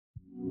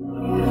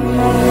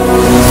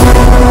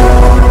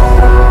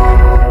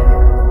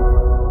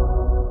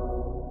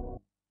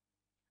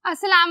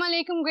Assalamu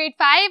alaikum grade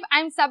 5.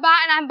 I'm Sabah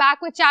and I'm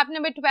back with chapter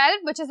number 12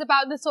 which is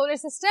about the solar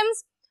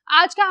systems.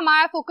 आज का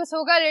हमारा focus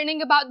होगा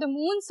learning about the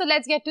moon. So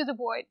let's get to the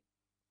board.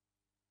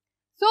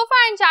 So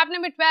far in chapter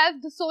number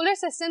 12 the solar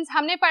systems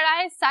हमने पढ़ा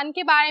है sun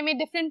के बारे में,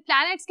 different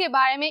planets के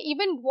बारे में,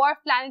 even dwarf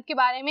planet के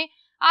बारे में.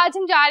 आज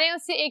हम जा रहे हैं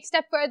उससे एक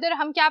step further.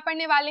 हम क्या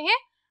पढ़ने वाले हैं?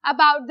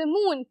 About the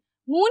moon,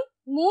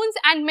 moons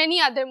and many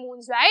other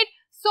moons, right?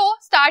 So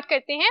start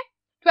करते हैं.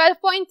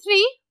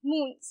 12.3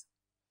 moons.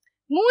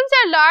 Moons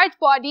are large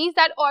bodies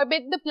that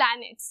orbit the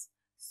planets.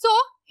 So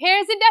here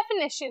is the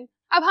definition.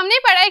 अब हमने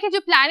पढ़ा है कि जो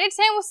planets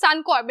हैं वो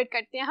sun को orbit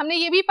करते हैं. हमने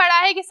ये भी पढ़ा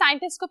है कि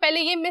scientists को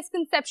पहले ये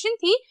misconception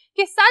थी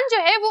कि sun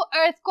जो है वो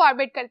earth को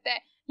orbit करता है.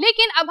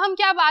 लेकिन अब हम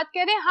क्या बात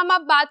करें? हम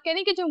अब बात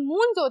करें कि जो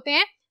moons होते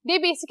हैं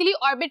they basically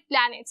orbit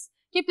planets.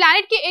 कि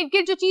planet के इर्द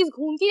गिर्द जो चीज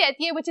घूमती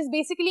रहती है which is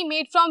basically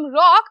made from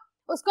rock,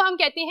 उसको हम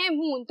कहते हैं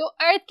moon. तो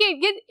earth के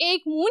इर्द गिर्द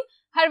एक moon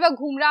हर वक्त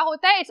घूम रहा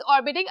होता है. It's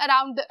orbiting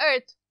around the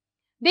earth.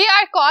 They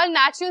are called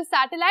natural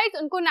satellites.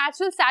 उनको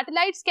natural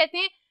satellites कहते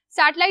हैं.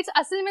 Satellites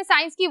असल में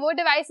साइंस की वो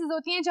डिवाइसेस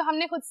होती हैं जो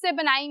हमने खुद से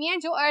बनाई हुई हैं,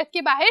 जो अर्थ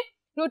के बाहर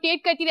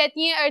रोटेट करती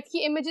रहती हैं, अर्थ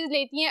की इमेजेस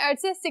लेती हैं, अर्थ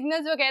से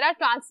सिग्नल्स वगैरह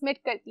ट्रांसमिट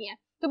करती हैं.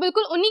 तो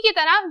बिल्कुल उन्हीं की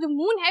तरह जो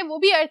मून है वो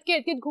भी अर्थ के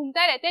इर्द गिर्द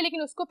घूमता रहता है,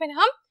 लेकिन उसको फिर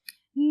हम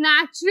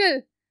नेचुरल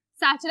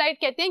सैटेलाइट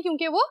कहते हैं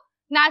क्योंकि वो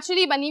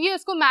नेचुरली बनी हुई है,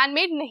 उसको मैन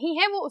मेड नहीं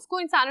है, वो उसको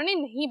इंसानों ने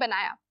नहीं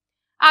बनाया.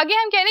 आगे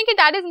हम कह रहे हैं कि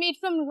that is made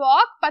from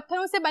rock,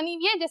 पत्थरों से बनी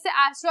हुई है, जैसे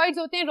एस्टेरॉइड्स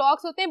होते हैं,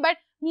 रॉक्स होते हैं, but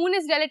moon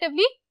is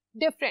relatively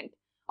different.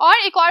 और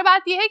एक और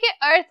बात यह है कि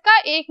अर्थ का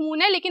एक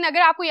मून है, लेकिन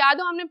अगर आपको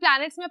याद हो हमने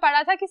प्लैनेट्स में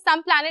पढ़ा था कि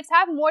सम planets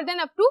have more than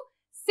up to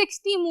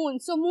 60 moon.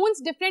 So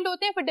moons different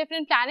होते हैं फॉर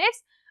डिफरेंट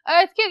प्लैनेट्स.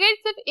 अर्थ के गिर्द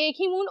सिर्फ एक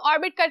ही मून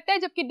ऑर्बिट करता है,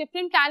 जबकि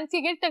डिफरेंट प्लैनेट्स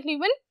के गिर्द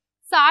तकरीबन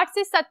 60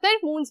 से 70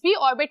 मून्स भी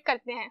ऑर्बिट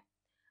करते हैं.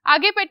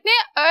 आगे बढ़ते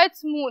हैं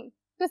अर्थ मून.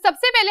 तो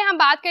सबसे पहले हम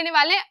बात करने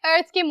वाले हैं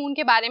अर्थ के मून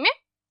के बारे में.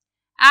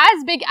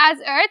 एज बिग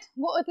एज अर्थ,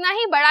 वो उतना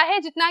ही बड़ा है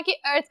जितना कि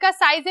अर्थ का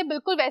साइज है,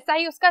 बिल्कुल वैसा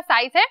ही उसका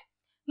साइज है.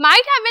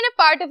 Might have been a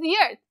part of the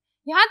earth.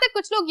 यहाँ तक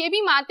कुछ लोग ये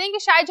भी मानते हैं कि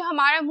शायद जो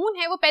हमारा मून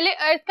है वो पहले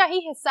अर्थ का ही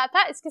हिस्सा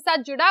था, इसके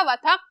साथ जुड़ा हुआ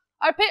था,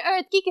 और फिर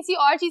अर्थ की किसी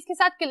और चीज के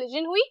साथ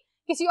कोलिजन हुई,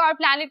 किसी और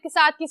प्लैनेट के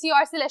साथ, किसी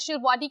और सेलेस्टियल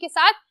बॉडी के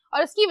साथ,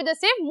 और उसकी वजह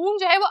से मून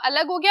जो है वो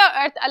अलग हो गया और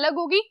अर्थ अलग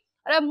हो गई,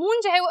 और अब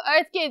मून जो है वो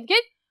अर्थ के इर्द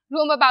गिर्द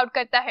रोम अबाउट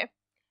करता है.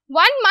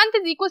 1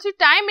 month is equal to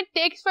time it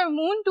takes for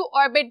moon to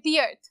orbit the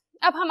earth.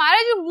 अब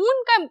हमारा जो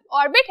मून का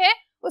ऑर्बिट है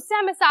उससे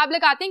हम हिसाब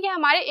लगाते हैं कि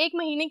हमारे एक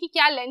महीने की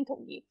क्या लेंथ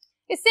होगी.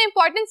 इससे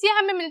इंपॉर्टेंस ये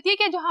हमें मिलती है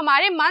कि जो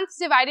हमारे months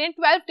divided in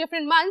 12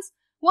 different months,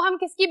 वो हम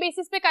किसकी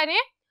बेसिस पे कर रहे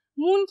हैं?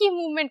 मून की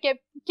मूवमेंट के,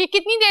 कि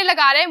कितनी देर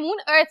लगा रहा है मून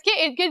अर्थ के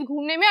इर्द गिर्द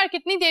घूमने में, और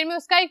कितनी देर में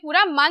उसका एक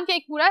पूरा मंथ,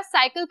 एक पूरा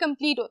साइकिल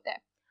कंप्लीट होता है.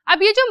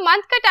 अब ये जो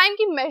मंथ का टाइम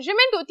की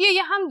मेजरमेंट होती है,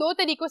 ये हम दो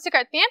तरीकों से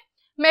करते हैं,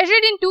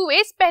 मेजर्ड इन 2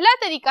 ways. पहला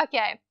तरीका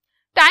क्या है?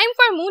 Time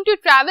for moon to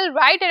travel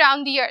right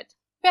around the earth.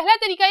 पहला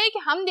तरीका ये कि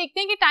हम देखते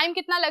हैं कि टाइम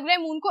कितना लग रहा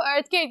है मून को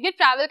अर्थ के इर्द गिर्द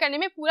ट्रैवल करने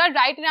में, पूरा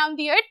राइट अराउंड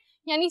द अर्थ,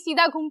 यानी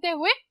सीधा घूमते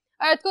हुए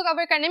अर्थ को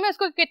कवर करने में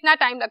उसको कितना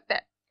टाइम लगता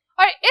है.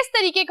 और इस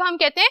तरीके को हम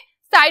कहते हैं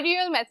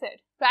साइडियल मेथड,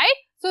 राइट.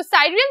 सो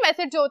साइडियल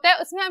मेथड जो होता है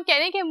उसमें हम कह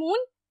रहे हैं कि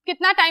मून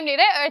कितना टाइम ले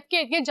रहा है अर्थ के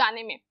इर्द गिर्द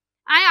जाने में.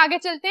 आए आगे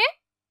चलते हैं.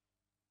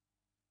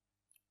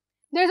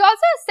 There is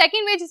also a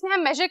second वे जिसमें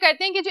हम मेजर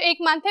करते हैं कि जो एक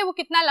मंथ है वो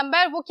कितना लंबा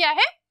है, और वो क्या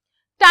है?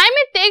 Time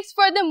it takes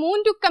for the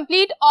moon to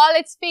complete all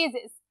it's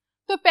phases.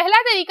 तो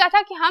पहला तरीका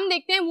था कि हम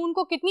देखते हैं मून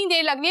को कितनी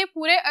देर लग रही है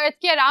पूरे अर्थ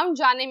के अराउंड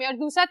जाने में, और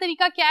दूसरा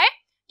तरीका क्या है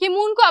कि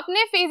मून को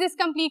अपने फेजेस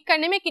कंप्लीट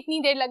करने में कितनी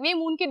देर लग रही है.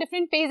 मून के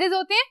डिफरेंट फेजेस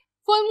होते हैं,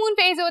 फुल मून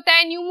फेज होता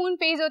है, न्यू मून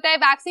फेज होता है,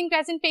 वैक्सिंग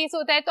क्रेसेंट फेज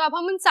होता है. तो अब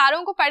हम उन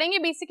सारों को पढ़ेंगे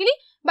basically,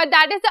 but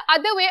that is the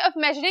other way of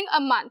measuring a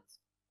month.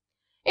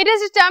 It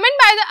is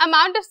determined by the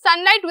amount of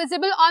sunlight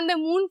visible on the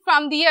moon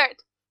from the earth.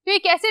 तो ये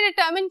कैसे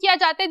डिटरमिन किया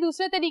जाता है?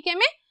 दूसरे तरीके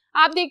में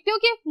आप देखते हो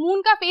कि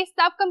मून का फेज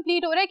तब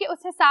कंप्लीट हो रहा है कि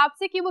उस हिसाब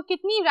से कि वो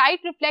कितनी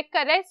लाइट रिफ्लेक्ट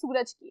कर रहा है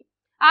सूरज की.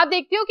 आप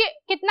देखते हो कि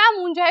कितना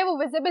मून जो है वो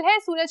विजिबल है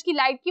सूरज की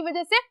लाइट की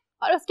वजह से,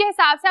 और उसके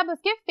हिसाब से आप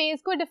उसके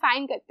फेज को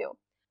डिफाइन करते हो.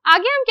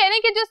 आगे हम कह रहे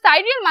हैं कि जो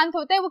साइडियल मंथ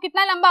होता है वो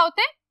कितना लंबा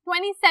होता है?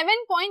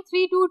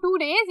 27.322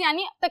 डेज,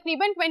 यानी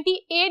तकरीबन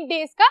 28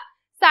 डेज का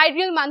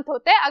साइडियल मंथ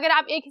होता है, अगर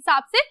आप एक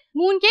हिसाब से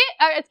मून के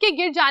अर्थ के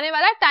गिर्द जाने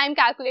वाला टाइम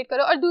कैलकुलेट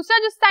करो. और दूसरा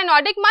जो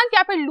साइनोडिक मंथ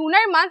या फिर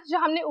लूनर मंथ जो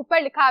हमने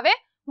ऊपर लिखा हुआ है,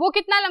 वो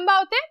कितना लंबा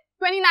होता है?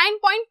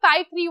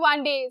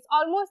 29.531 डेज,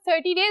 ऑलमोस्ट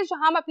 30 डेज, जो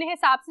हम अपने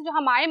हिसाब से, जो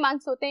हमारे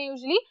मंथ्स होते हैं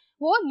यूजुअली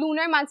वो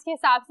लूनर मंथ्स के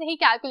हिसाब से ही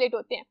कैलकुलेट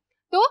होते हैं.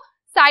 तो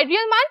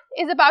साइडियल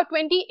मंथ इज अबाउट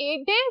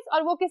 28 डेज,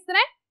 और वो किस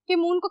तरह कि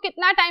मून को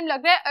कितना टाइम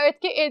लग रहा है अर्थ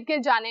के इर्द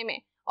गिर्द जाने में.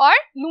 और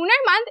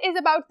lunar month is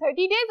about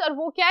 30 days, और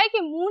वो क्या है कि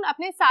मून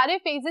अपने सारे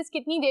फेजेस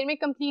कितनी देर में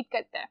कंप्लीट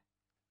करता है.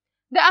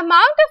 The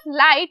amount of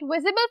light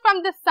visible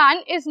from the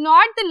sun is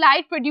not the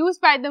light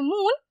produced by the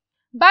moon,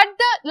 but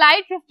the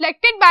light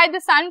reflected by the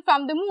sun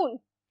from the moon.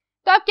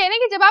 तो आप कह रहे हैं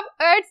कि जब आप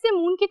अर्थ से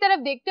मून की तरफ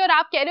देखते हो और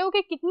आप कह रहे हो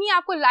कि कितनी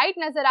आपको लाइट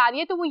नजर आ रही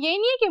है, तो वो ये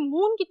नहीं है कि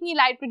मून कितनी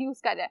लाइट प्रोड्यूस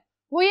कर रहा है,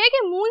 वो ये है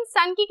कि मून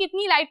सन की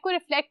कितनी लाइट को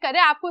रिफ्लेक्ट कर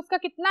रहा है, आपको उसका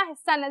कितना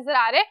हिस्सा नजर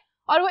आ रहा है.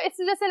 और वो इस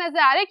वजह से नजर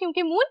आ रहा है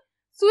क्योंकि मून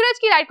सूरज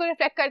की लाइट को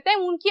रिफ्लेक्ट करता है,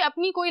 मून की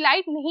अपनी कोई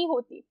लाइट नहीं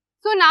होती.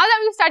 So now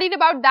that we studied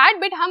about that,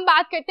 but हम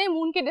बात करते हैं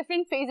मून के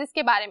डिफरेंट फेजेस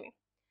के बारे में.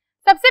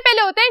 सबसे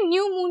पहले होता है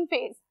न्यू मून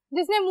फेज,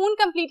 जिसमें मून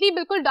कंप्लीटली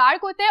बिल्कुल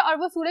डार्क होता है और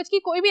वो सूरज की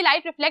कोई भी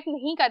लाइट रिफ्लेक्ट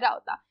नहीं कर रहा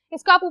होता।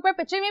 इसको आप ऊपर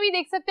पिक्चर में भी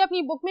देख सकते हो,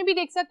 अपनी बुक में भी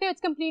देख सकते हो,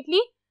 इट्स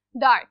कंप्लीटली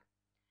डार्क।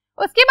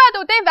 उसके बाद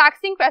होता है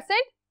waxing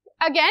crescent,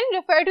 again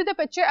refer to the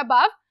picture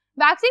above.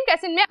 Waxing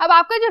crescent में अब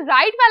आपका जो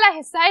राइट वाला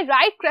हिस्सा है,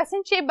 राइट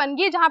क्रेसेंट शेप बन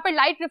गई है जहां पर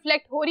लाइट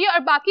रिफ्लेक्ट हो रही है, और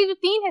बाकी जो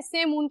 3 हिस्से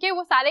हैं मून के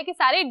वो सारे के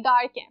सारे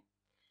डार्क हैं।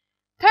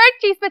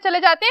 थर्ड चीज पे चले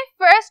जाते हैं,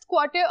 first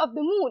quarter of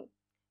the moon.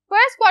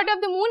 First quarter of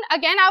the moon,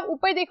 again आप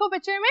ऊपर देखो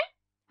पिक्चर में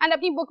एंड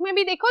अपनी बुक में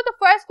भी देखो, तो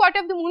first quarter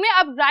of the moon में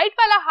अब राइट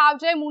वाला हाफ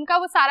जो है मून का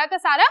वो सारा का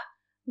सारा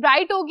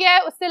ब्राइट हो गया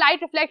है, उससे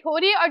लाइट रिफ्लेक्ट हो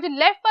रही है, और जो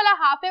लेफ्ट वाला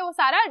हाफ है वो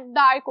सारा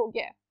डार्क हो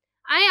गया है।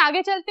 आए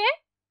आगे चलते हैं।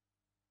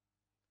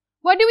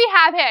 What do we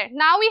have here?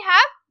 Now we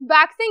have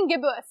waxing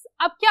gibbous.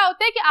 अब क्या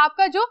होता है कि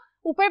आपका जो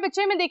ऊपर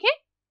पिक्चर में देखें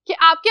कि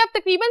आपके अब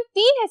तकरीबन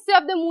 3 हिस्से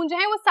ऑफ द मून जो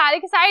है वो सारे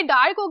के सारे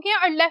डार्क हो गए हैं,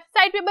 और लेफ्ट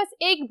साइड पे बस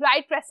एक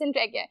ब्राइट क्रेसेंट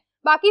रह गया है।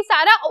 बाकी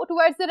सारा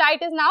towards the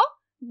right is now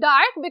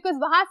dark, because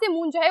वहां से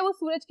मून जो है वो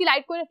सूरज की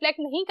लाइट को रिफ्लेक्ट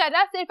नहीं कर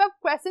रहा, सिर्फ अब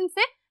क्रेसेंट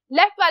से,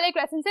 लेफ्ट वाले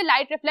क्रेसेंट से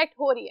लाइट रिफ्लेक्ट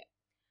हो रही है।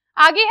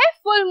 आगे है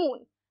फुल मून।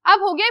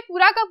 अब हो गया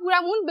पूरा का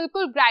पूरा मून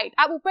बिल्कुल ब्राइट।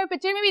 आप ऊपर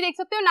पिक्चर में भी देख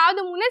सकते हो, now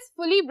the moon is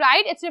fully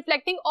bright, it's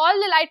reflecting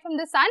all the light from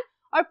the सन,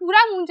 और पूरा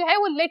मून जो है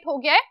वो लिट हो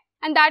गया है,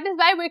 and that is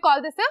why we call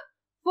this a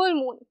full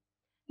moon.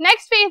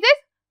 Next phase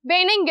is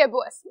वेनिंग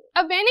Gibbs.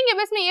 अब वेनिंग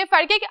गिब्बस में ये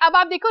फर्क है कि अब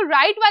आप देखो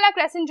राइट वाला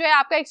क्रेसेंट जो है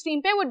आपका एक्सट्रीम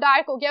पे वो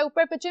डार्क हो गया।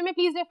 ऊपर पिक्चर में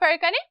प्लीज रेफर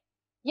करें।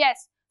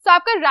 यस, तो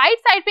आपका राइट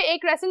साइड पे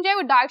एक क्रेसेंट जो है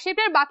वो डार्क शेप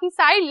है, और बाकी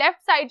सारी लेफ्ट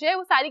साइड जो है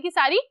वो सारी की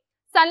सारी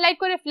सनलाइट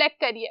को रिफ्लेक्ट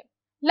कर रही है।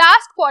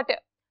 लास्ट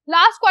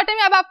क्वार्टर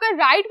में अब आपका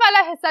राइट वाला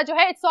हिस्सा जो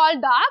है it's all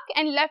dark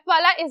and left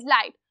वाला इज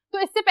लाइट। तो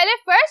इससे पहले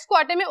फर्स्ट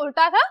क्वार्टर में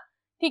उल्टा था,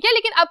 ठीक है,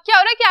 लेकिन अब क्या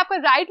हो रहा है कि आपका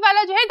राइट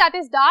वाला जो है that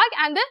is dark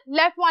and the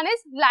left one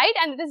is light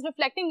and it is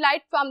reflecting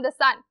light from the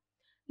sun.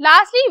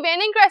 Lastly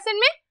वेनिंग crescent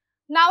में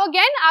नाउ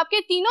अगेन आपके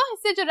तीनों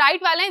हिस्से जो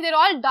राइट वाले हैं they are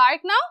all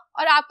dark now,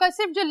 और आपका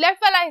सिर्फ जो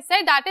लेफ्ट वाला हिस्सा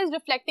है that is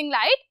reflecting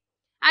light.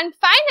 And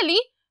finally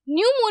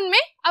new moon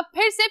में अब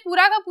फिर से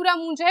पूरा का पूरा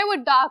मून जो है वो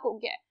डार्क हो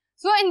गया है।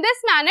 सो in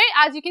this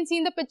manner as you can see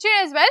in the picture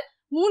as well,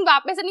 moon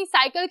वापस अपनी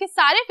साइकिल के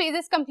सारे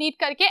फेजेस कंप्लीट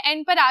करके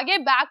एंड पर आ गए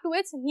back to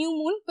it's new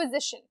moon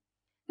position.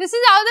 This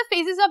is how the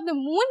phases of the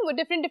moon, वो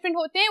different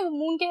होते हैं, वो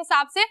मून के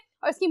हिसाब से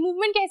और इसकी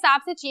मूवमेंट के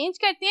हिसाब से चेंज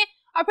करते हैं,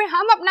 और फिर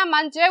हम अपना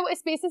मंथ जो है वो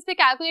इस बेसिस पे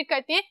कैलकुलेट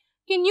करते हैं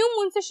कि न्यू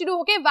मून से शुरू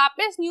होकर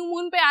वापस न्यू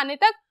मून पे आने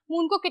तक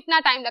मून को कितना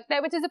टाइम लगता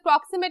है, which is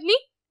approximately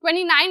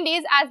 29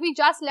 days as we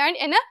just learn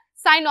in अ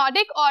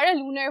साइनोडिक और अ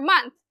लूनर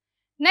मंथ।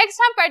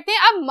 नेक्स्ट हम पढ़ते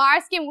हैं अब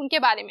मार्स के मून के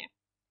बारे में।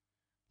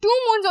 2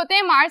 मून्स होते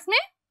हैं मार्स में,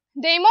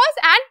 डेमोस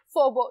एंड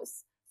फोबोस।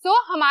 सो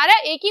हमारा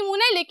एक ही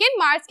मून है लेकिन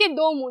मार्स के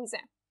 2 मून्स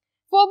हैं।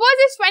 फोबोस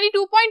इज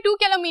 22.2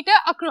 किलोमीटर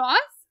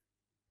अक्रॉस,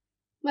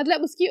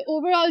 मतलब उसकी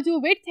ओवरऑल जो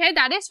विड्थ है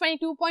दैट इज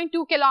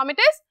 22.2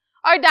 किलोमीटर्स,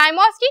 और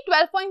डायमोस की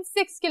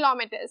 12.6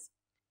 किलोमीटर्स।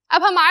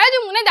 अब हमारा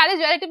जो मून है दैट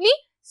इज रिलेटिवली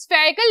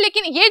स्फेरिकल,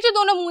 लेकिन ये जो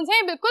दोनों मून्स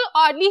हैं बिल्कुल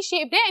ऑडली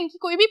शेप्ड है, इनकी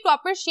कोई भी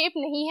प्रॉपर शेप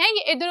नहीं है,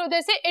 ये इधर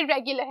उधर से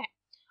इरेगुलर है।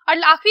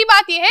 और आखिरी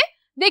बात ये है,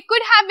 they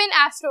could have been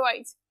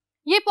asteroids.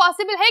 ये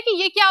पॉसिबल है कि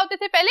ये क्या होते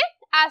थे पहले,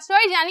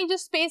 एस्टेरॉइड, यानी जो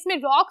स्पेस में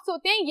रॉक्स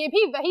होते हैं ये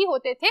भी वही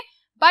होते थे,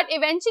 बट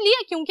इवेंचुअली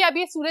क्योंकि अब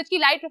ये सूरज की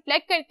लाइट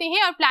रिफ्लेक्ट करते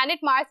हैं और प्लैनेट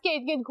मार्स के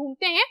इर्द गिर्द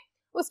घूमते हैं,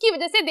 उसकी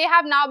वजह से they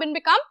have now been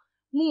become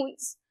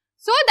moons.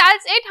 So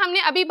that's it.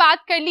 हमने अभी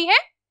बात कर ली है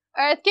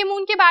अर्थ के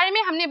मून के बारे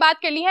में, हमने बात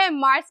कर ली है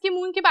मार्स के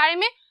मून के बारे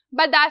में,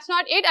 बट दैट्स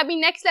नॉट इट। अभी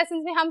नेक्स्ट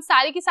लेसन में हम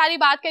सारी की सारी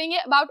बात करेंगे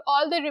about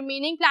all the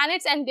remaining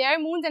planets and there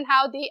moons and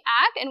how they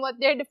act and what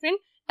their different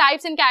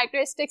types and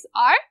characteristics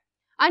are.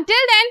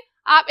 Until then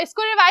आप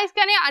इसको रिवाइज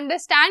करें,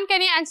 अंडरस्टैंड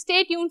करें and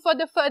stay tuned for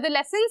the further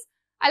lessons.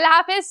 Allah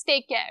Hafiz,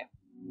 take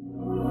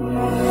care.